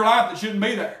entered into your life that shouldn't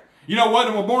be there. You know what?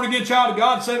 And we're born again child of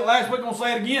God. Said it last week. I'm going to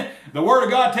say it again. The Word of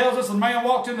God tells us the man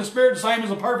walks in the Spirit the same as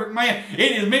a perfect man.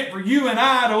 It is meant for you and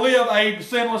I to live a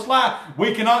sinless life.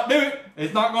 We cannot do it.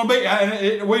 It's not going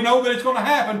to be. We know that it's going to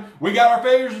happen. We got our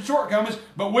failures and shortcomings,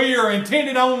 but we are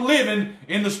intended on living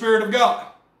in the Spirit of God.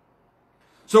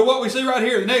 So what we see right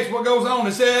here, the next what goes on,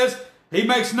 it says, he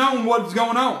makes known what is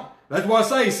going on. That's why I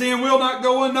say sin will not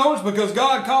go unnoticed because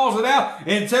God calls it out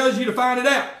and tells you to find it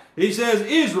out. He says,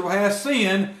 Israel has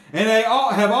sinned, and they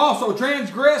have also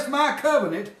transgressed my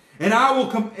covenant, and I will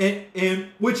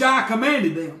which I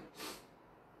commanded them.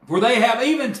 For they have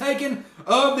even taken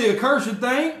of the accursed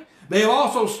thing. They have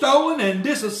also stolen and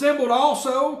disassembled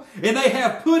also, and they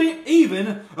have put it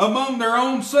even among their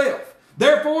own self.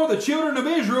 Therefore the children of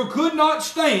Israel could not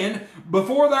stand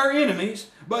before their enemies,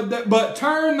 but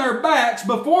turn their backs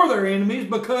before their enemies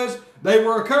because they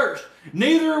were accursed.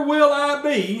 Neither will I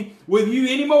be with you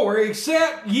anymore,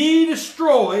 except ye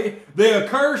destroy the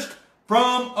accursed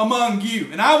from among you.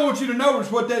 And I want you to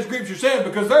notice what that scripture says,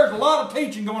 because there's a lot of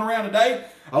teaching going around today,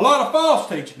 a lot of false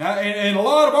teaching. Now, and a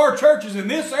lot of our churches in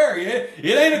this area,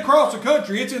 it ain't across the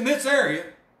country, it's in this area.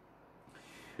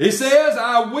 It says,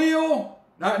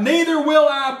 neither will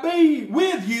I be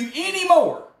with you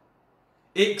anymore.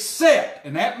 Except,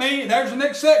 and that means, there's an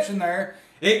exception there,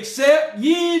 except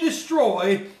ye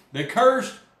destroy the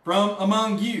cursed from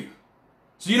among you.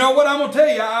 So you know what I'm going to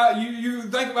tell you, you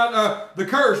think about the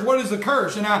curse. What is the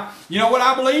curse? And you know what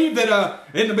I believe? That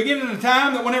in the beginning of the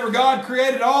time, that whenever God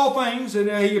created all things, and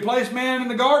He placed man in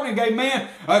the garden and gave man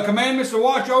commandments to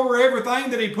watch over everything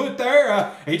that He put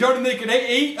there. He told him they could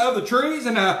eat of the trees,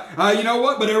 and you know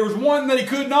what? But there was one that he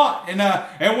could not.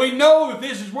 And we know that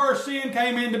this is where sin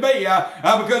came into be.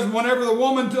 Because whenever the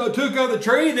woman took of the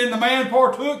tree, then the man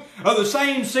partook of the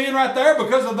same sin right there.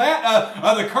 Because of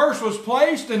that, the curse was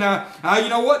placed, and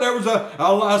you know what? There was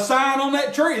a sign on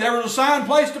that tree. There was a sign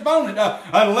placed upon it to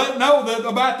let know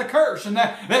about the curse. And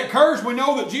that curse, we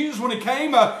know that Jesus, when He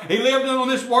came, He lived on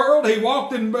this world. He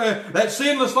walked in that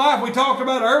sinless life we talked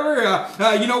about earlier.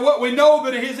 You know what? We know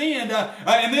that His end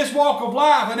in this walk of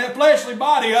life and that fleshly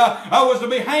body was to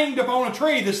be hanged upon a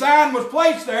tree. The sign was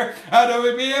placed there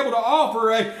to be able to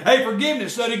offer a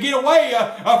forgiveness, to get away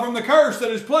from the curse that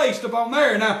is placed upon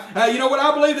there. Now, you know what?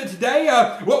 I believe that today,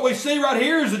 what we see right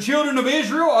here is the children of Israel,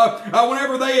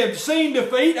 whenever they have seen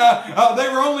defeat, they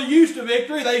were only used to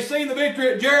victory. They seen the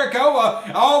victory at Jericho,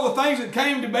 all the things that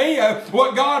came to be,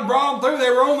 what God brought them through.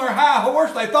 They were on their high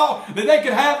horse. They thought that they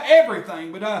could have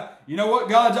everything. But you know what?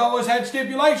 God's always had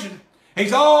stipulation.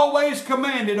 He's always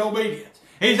commanded obedience.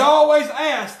 He's always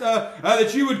asked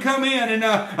that you would come in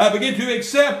and begin to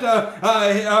accept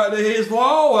His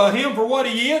law, Him for what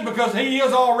He is, because He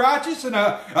is all righteous. And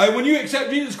when you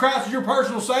accept Jesus Christ as your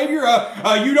personal Savior,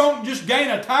 you don't just gain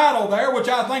a title there, which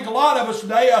I think a lot of us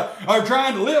today are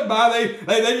trying to live by.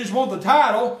 They just want the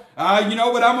title.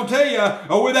 But I'm going to tell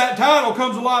you, with that title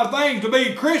comes a lot of things. To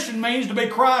be Christian means to be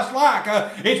Christ-like.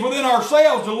 It's within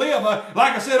ourselves to live,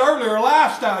 like I said earlier, a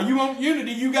lifestyle. You want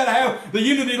unity, you got to have the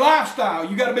unity lifestyle.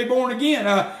 You got to be born again.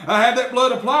 Have that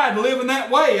blood applied to live in that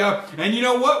way. And you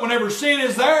know what? Whenever sin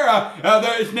is there,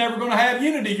 it's never going to have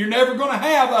unity. You're never going to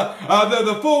have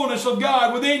the fullness of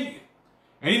God within you.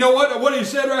 And you know what he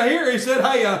said right here? He said,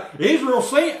 hey, Israel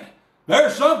sinned.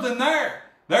 There's something there.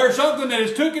 There's something that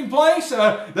has taken place.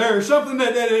 There's something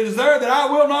that is there that I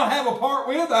will not have a part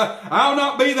with. I'll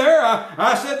not be there.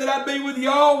 I said that I'd be with you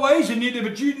always,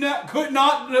 but you could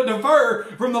not defer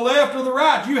from the left or the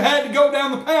right. You had to go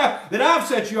down the path that I've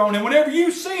set you on. And whenever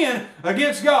you sin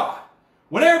against God,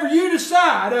 whenever you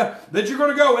decide that you're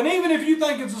going to go, and even if you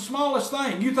think it's the smallest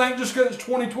thing, you think just because it's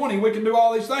 2020 we can do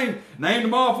all these things, named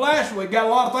them off last week, got a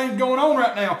lot of things going on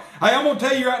right now. Hey, I'm going to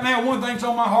tell you right now, one thing's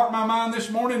on my heart and my mind this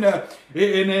morning, and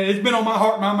it's been on my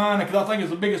heart and my mind because I think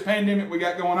it's the biggest pandemic we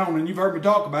got going on, and you've heard me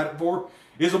talk about it before,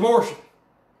 is abortion.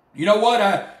 You know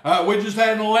what? We just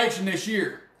had an election this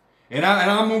year. And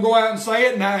I'm going to go out and say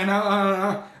it, and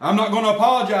I'm not going to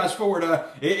apologize for it.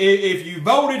 If you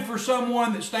voted for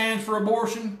someone that stands for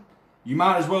abortion, you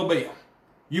might as well be them.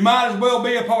 You might as well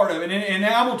be a part of it. And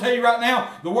I'm going to tell you right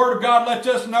now, the Word of God lets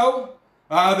us know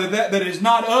that is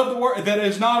not of the Word, that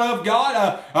is not of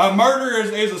God.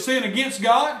 Murder is a sin against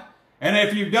God, and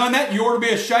if you've done that, you ought to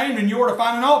be ashamed, and you ought to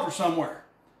find an altar somewhere.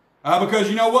 Because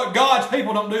you know what? God's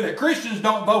people don't do that. Christians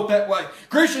don't vote that way.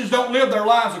 Christians don't live their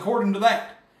lives according to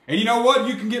that. And you know what?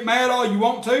 You can get mad all you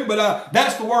want to, but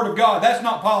that's the Word of God. That's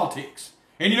not politics.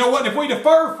 And you know what? If we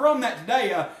defer from that today,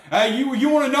 you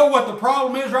want to know what the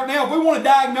problem is right now? If we want to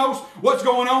diagnose what's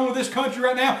going on with this country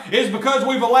right now, it's because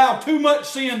we've allowed too much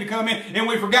sin to come in and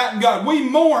we've forgotten God. We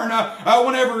mourn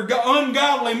whenever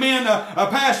ungodly men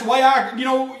pass away.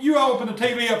 You open the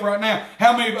TV up right now,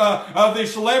 how many of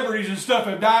these celebrities and stuff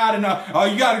have died,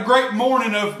 and you got a great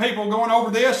mourning of people going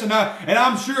over this, and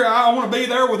I'm sure I want to be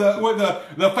there with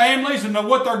the families and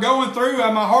what they're going through.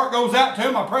 My heart goes out to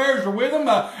them. My prayers are with them.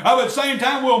 But at the same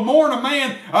time, we'll mourn a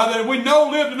man that we know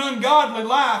lived an ungodly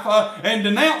life and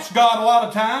denounced God a lot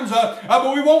of times,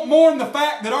 but we won't mourn the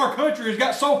fact that our country has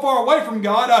got so far away from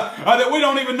God that we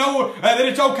don't even know that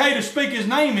it's okay to speak His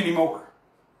name anymore.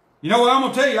 You know what, I'm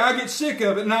going to tell you, I get sick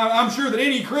of it, and I'm sure that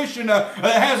any Christian that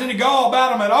has any gall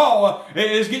about them at all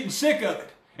is getting sick of it.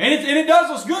 And it does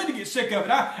us good to get sick of it.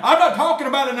 I'm not talking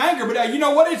about an anger, but you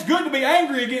know what, it's good to be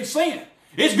angry against sin.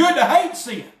 It's good to hate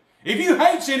sin. If you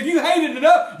hate sin, if you hate it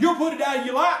enough, you'll put it out of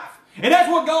your life. And that's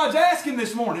what God's asking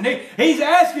this morning. He's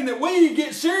asking that we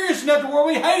get serious enough to where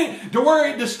we hate it, to where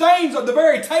it disdains of the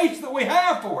very taste that we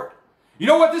have for it. You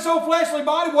know what, this old fleshly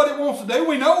body, what it wants to do,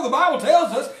 we know the Bible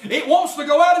tells us, it wants to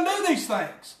go out and do these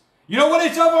things. You know what,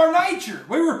 it's of our nature.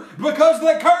 Because of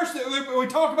that curse that we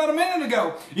talked about a minute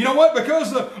ago. You know what,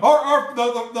 because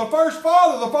the first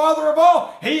father, the father of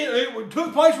all, it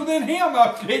took place within him.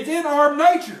 It's in our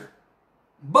nature.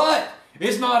 But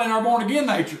it's not in our born-again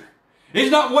nature. It's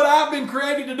not what I've been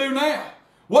created to do now.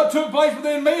 What took place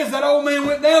within me is that old man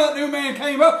went down, that new man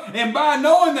came up, and by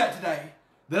knowing that today,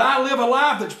 that I live a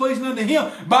life that's pleasing unto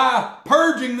Him, by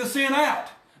purging the sin out,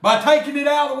 by taking it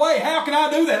out of the way. How can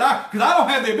I do that? Because I don't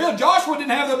have the ability. Joshua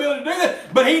didn't have the ability to do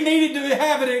that, but he needed to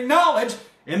have it acknowledged.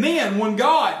 And then when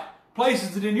God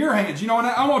places it in your hands, you know, and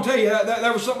I want to tell you,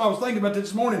 that was something I was thinking about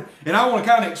this morning, and I want to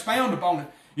kind of expound upon it.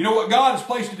 You know what? God has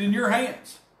placed it in your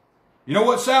hands. You know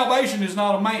what? Salvation is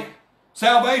not a man.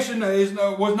 Salvation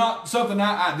was not something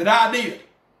that I did.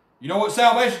 You know what?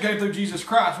 Salvation came through Jesus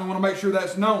Christ. We want to make sure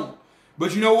that's known.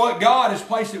 But you know what? God has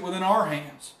placed it within our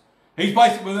hands. He's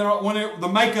placed it within the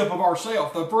makeup of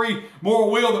ourselves, the free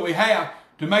moral will that we have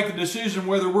to make the decision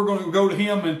whether we're going to go to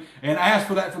Him and ask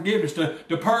for that forgiveness,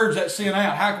 to purge that sin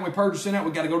out. How can we purge the sin out?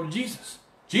 We've got to go to Jesus.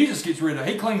 Jesus gets rid of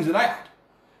it. He cleans it out.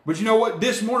 But you know what?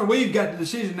 This morning we've got the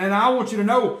decision, and I want you to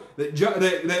know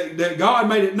that God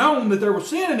made it known that there was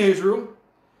sin in Israel,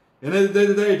 and that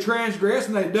they had transgressed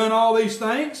and they had done all these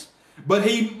things, but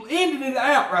He ended it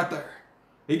out right there.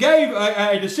 He gave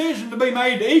a decision to be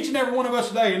made to each and every one of us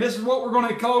today, and this is what we're going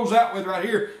to close out with right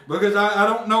here, because I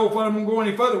don't know if I'm going to go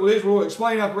any further with this. We'll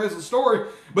explain out the rest of the story,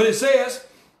 but it says,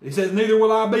 neither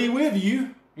will I be with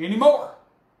you anymore.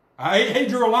 He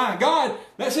drew a line. God,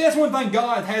 that's one thing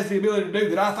God has the ability to do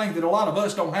that I think that a lot of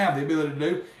us don't have the ability to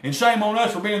do. And shame on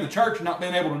us for being in the church and not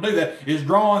being able to do that, is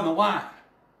drawing the line.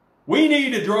 We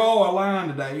need to draw a line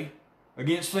today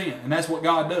against sin, and that's what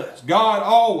God does. God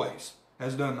always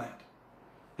has done that.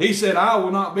 He said, I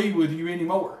will not be with you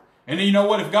anymore. And you know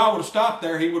what? If God would have stopped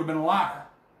there, he would have been a liar.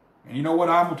 And you know what?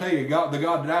 I'm going to tell you, God, the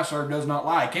God that I serve does not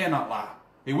lie. He cannot lie.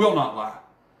 He will not lie.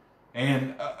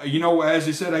 And, you know, as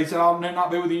he said, I'll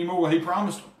not be with you anymore. Well, he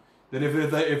promised them that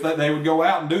if they would go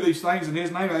out and do these things in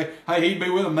his name, hey, he'd be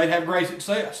with them. They'd have great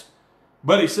success.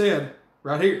 But he said,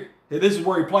 right here, this is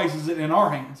where he places it in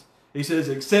our hands. He says,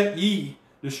 except ye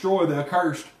destroy the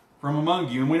accursed from among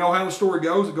you. And we know how the story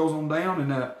goes. It goes on down,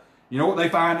 and you know what? They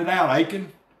find it out.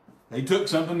 Achan, they took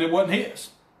something that wasn't his.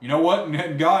 You know what?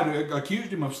 And God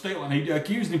accused him of stealing. He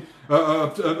accused him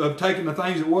of taking the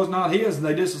things that was not his, and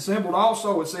they disassembled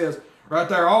also. It says right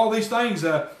there, all these things.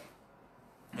 But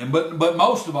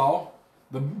most of all,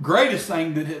 the greatest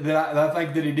thing that I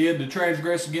think that he did to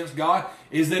transgress against God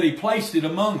is that he placed it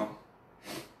among them.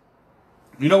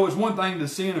 You know, it's one thing to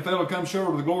sin and fail to come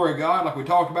short of the glory of God, like we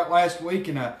talked about last week,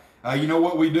 and you know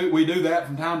what, we do that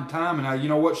from time to time, and you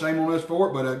know what, shame on us for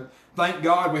it, but thank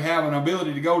God we have an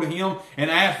ability to go to him and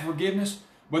ask for forgiveness.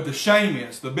 But the shame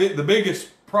is, the biggest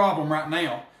problem right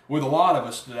now with a lot of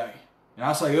us today, and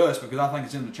I say us because I think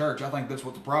it's in the church, I think that's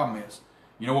what the problem is.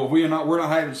 You know what, we're not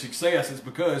having success, it's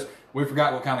because we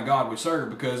forgot what kind of God we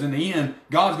serve, because in the end,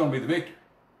 God's going to be the victor.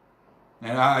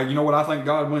 And you know what, I think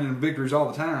God winning victories all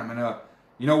the time, and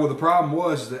you know what the problem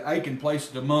was, is that Achan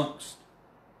placed it amongst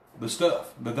the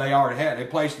stuff that they already had. They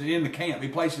placed it in the camp. He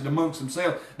placed it amongst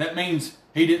themselves. That means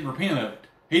he didn't repent of it.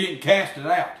 He didn't cast it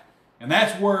out. And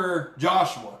that's where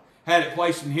Joshua had it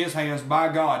placed in his hands by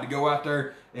God to go out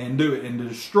there and do it and to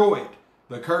destroy it,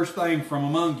 the cursed thing from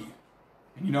among you.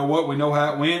 And you know what? We know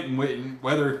how it went, and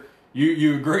whether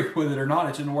you agree with it or not,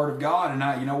 it's in the Word of God.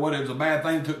 And you know what? It was a bad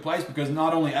thing that took place, because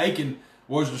not only Achan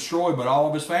was destroyed, but all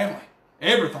of his family.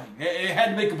 Everything. It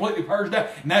had to be completely purged out.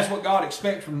 And that's what God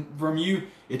expects from you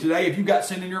today. If you've got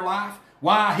sin in your life,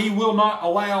 why he will not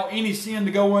allow any sin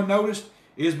to go unnoticed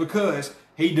is because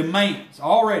he demands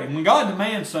already. When God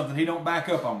demands something, he don't back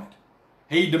up on it.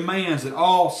 He demands that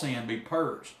all sin be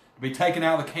purged, to be taken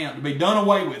out of the camp, to be done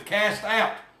away with, cast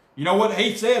out. You know what?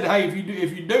 He said, hey, if you do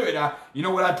it, you know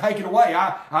what? I'd take it away.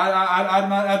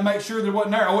 I'd make sure that it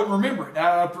wasn't there. I wouldn't remember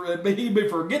it. He'd be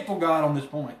forgetful God on this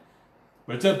point.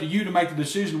 But it's up to you to make the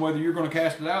decision whether you're going to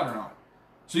cast it out or not.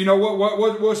 So you know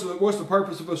what's the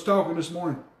purpose of us talking this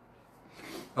morning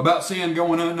about sin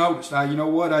going unnoticed? You know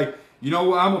what? I'm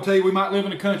going to tell you, we might live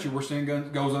in a country where sin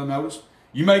goes unnoticed.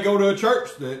 You may go to a church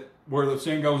where the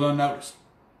sin goes unnoticed.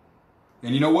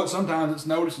 And you know what? Sometimes it's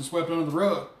noticed and swept under the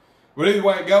rug. But either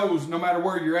way it goes, no matter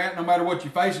where you're at, no matter what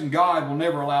you're facing, God will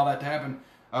never allow that to happen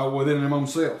within his own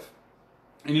self.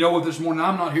 And you know what? This morning,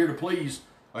 I'm not here to please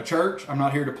a church. I'm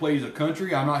not here to please a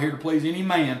country. I'm not here to please any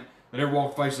man that ever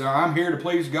walked the face of the earth. I'm here to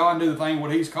please God and do the thing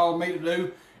what he's called me to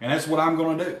do, and that's what I'm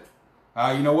going to do.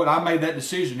 You know what? I made that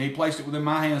decision. He placed it within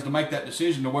my hands to make that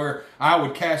decision to where I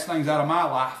would cast things out of my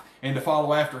life and to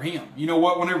follow after him. You know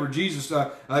what? Whenever Jesus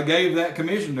gave that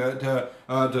commission to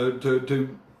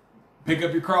pick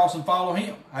up your cross and follow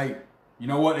him, hey, you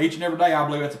know what? Each and every day, I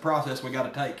believe that's a process we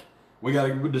got to take. We got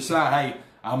to decide, hey,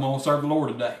 I'm going to serve the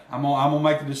Lord today. I'm going to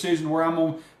make the decision where I'm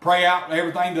going to pray out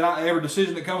everything every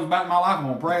decision that comes about in my life. I'm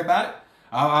going to pray about it.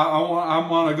 I'm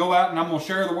going to go out and I'm going to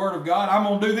share the Word of God. I'm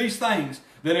going to do these things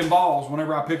that involves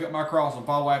whenever I pick up my cross and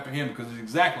follow after him, because it's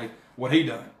exactly what he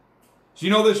done. So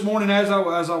you know, this morning as I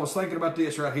was thinking about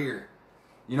this right here,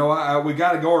 you know, we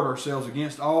got to guard ourselves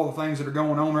against all the things that are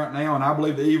going on right now, and I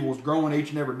believe the evil is growing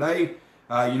each and every day.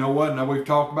 You know what? Now we've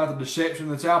talked about the deception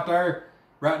that's out there.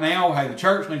 Right now, hey, the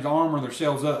church needs to armor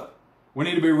themselves up. We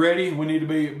need to be ready. We need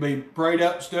to be prayed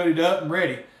up, studied up, and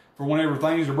ready for whenever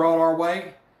things are brought our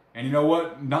way. And you know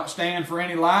what? Not stand for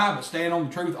any lie, but stand on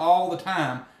the truth all the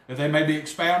time, that they may be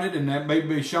expounded and that may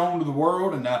be shown to the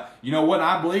world. And you know what?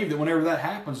 I believe that whenever that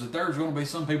happens, that there's going to be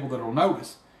some people that will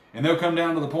notice. And they'll come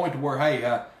down to the point to where, hey,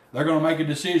 they're going to make a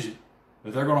decision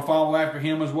that they're going to follow after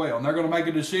him as well. And they're going to make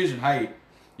a decision, hey,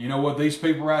 you know what, these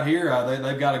people right here,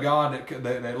 they've got a God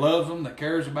that loves them, that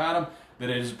cares about them,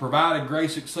 that has provided great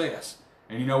success.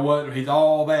 And you know what, he's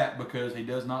all that because he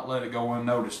does not let it go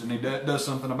unnoticed, and he does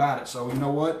something about it. So you know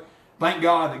what, thank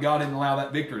God that God didn't allow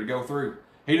that victory to go through.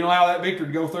 He didn't allow that victory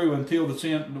to go through until the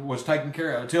sin was taken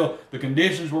care of, until the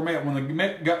conditions were met. When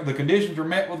the conditions are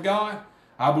met with God,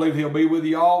 I believe he'll be with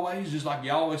you always, just like he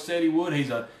always said he would.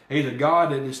 He's a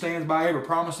God that stands by every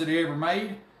promise that he ever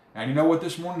made. And you know what,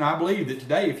 this morning I believe that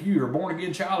today, if you are a born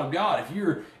again child of God,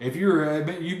 if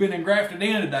you've been engrafted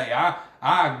in today,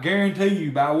 I guarantee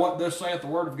you by what thus saith the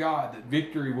Word of God that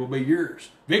victory will be yours.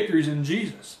 Victory is in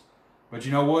Jesus. But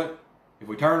you know what? If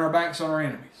we turn our backs on our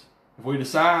enemies, if we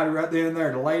decide right then and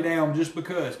there to lay down just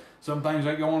because some things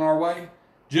ain't going our way,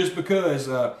 just because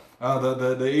the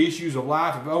issues of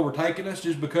life have overtaken us,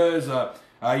 just because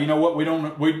you know what, we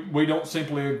don't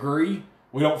simply agree,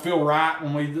 we don't feel right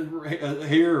when we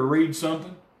hear or read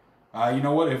something. You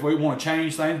know what, if we want to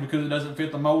change things because it doesn't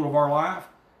fit the mold of our life,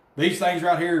 these things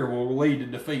right here will lead to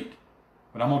defeat.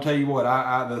 But I'm going to tell you what,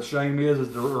 the shame is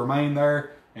to remain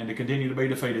there and to continue to be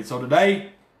defeated. So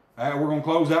today, we're going to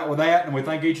close out with that, and we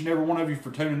thank each and every one of you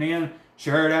for tuning in.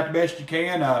 Share it out the best you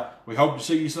can. We hope to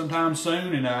see you sometime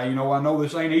soon, and you know, I know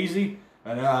this ain't easy,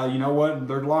 and you know what,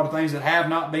 there's a lot of things that have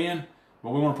not been,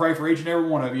 but we want to pray for each and every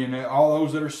one of you, and all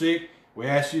those that are sick. We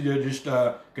ask you to just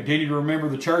continue to remember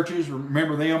the churches,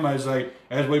 remember them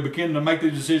as we begin to make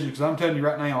these decisions, because I'm telling you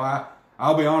right now,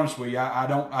 I'll be honest with you, I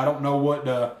don't know what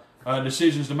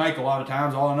decisions to make a lot of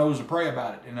times. All I know is to pray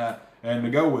about it and to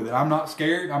go with it. I'm not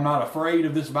scared. I'm not afraid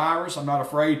of this virus. I'm not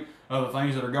afraid of the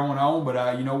things that are going on.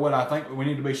 But you know what? I think we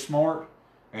need to be smart,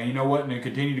 and you know what? And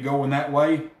continue to go in that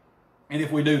way. And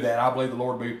if we do that, I believe the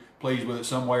Lord will be pleased with it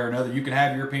some way or another. You can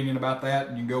have your opinion about that,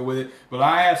 and you can go with it. But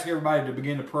I ask everybody to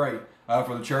begin to pray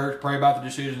for the church, pray about the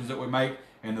decisions that we make,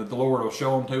 and that the Lord will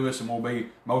show them to us, and we'll be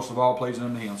most of all pleasing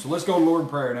unto Him. So let's go to the Lord in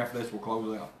prayer, and after this we'll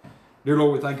close out. Dear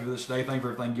Lord, we thank you for this day. Thank you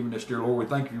for everything given us, dear Lord. We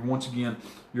thank you once again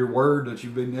your word that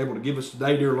you've been able to give us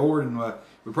today, dear Lord. And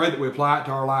we pray that we apply it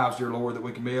to our lives, dear Lord, that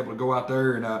we can be able to go out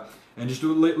there and just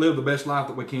live the best life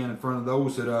that we can in front of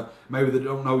those that maybe that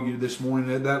don't know you this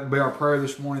morning. That would be our prayer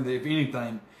this morning, that if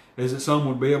anything, is that someone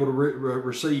would be able to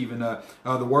receive and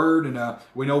the word. And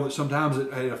we know that sometimes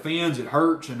it offends, it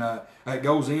hurts, and it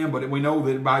goes in. But we know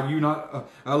that by you not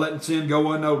letting sin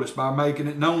go unnoticed, by making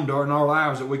it known in our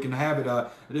lives, that we can have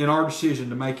it in our decision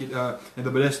to make it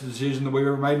the best decision that we've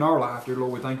ever made in our life. Dear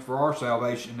Lord, we thank you for our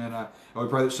salvation, and we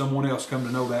pray that someone else come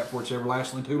to know that before it's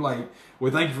everlastingly too late. We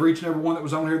thank you for each and every one that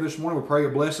was on here this morning. We pray a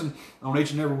blessing on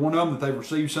each and every one of them, that they've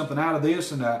received something out of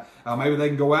this, and maybe they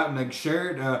can go out and they can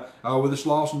share it with this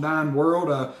lost and dying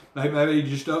world. Maybe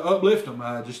just uplift them,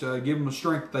 just give them the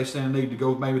strength that they stand in need to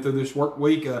go maybe through this work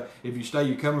week. If you stay,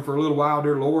 you're coming for a little while,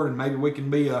 dear Lord, and maybe we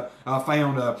can be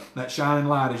found that shining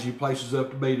light as you place us up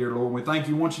to be, dear Lord. We thank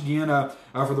you once again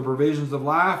for the provisions of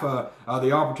life,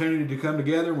 the opportunity to come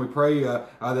together, and we pray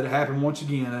that it happen once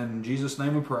again. And in Jesus'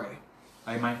 name we pray.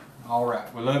 Amen. All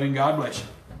right. We love you, and God bless you.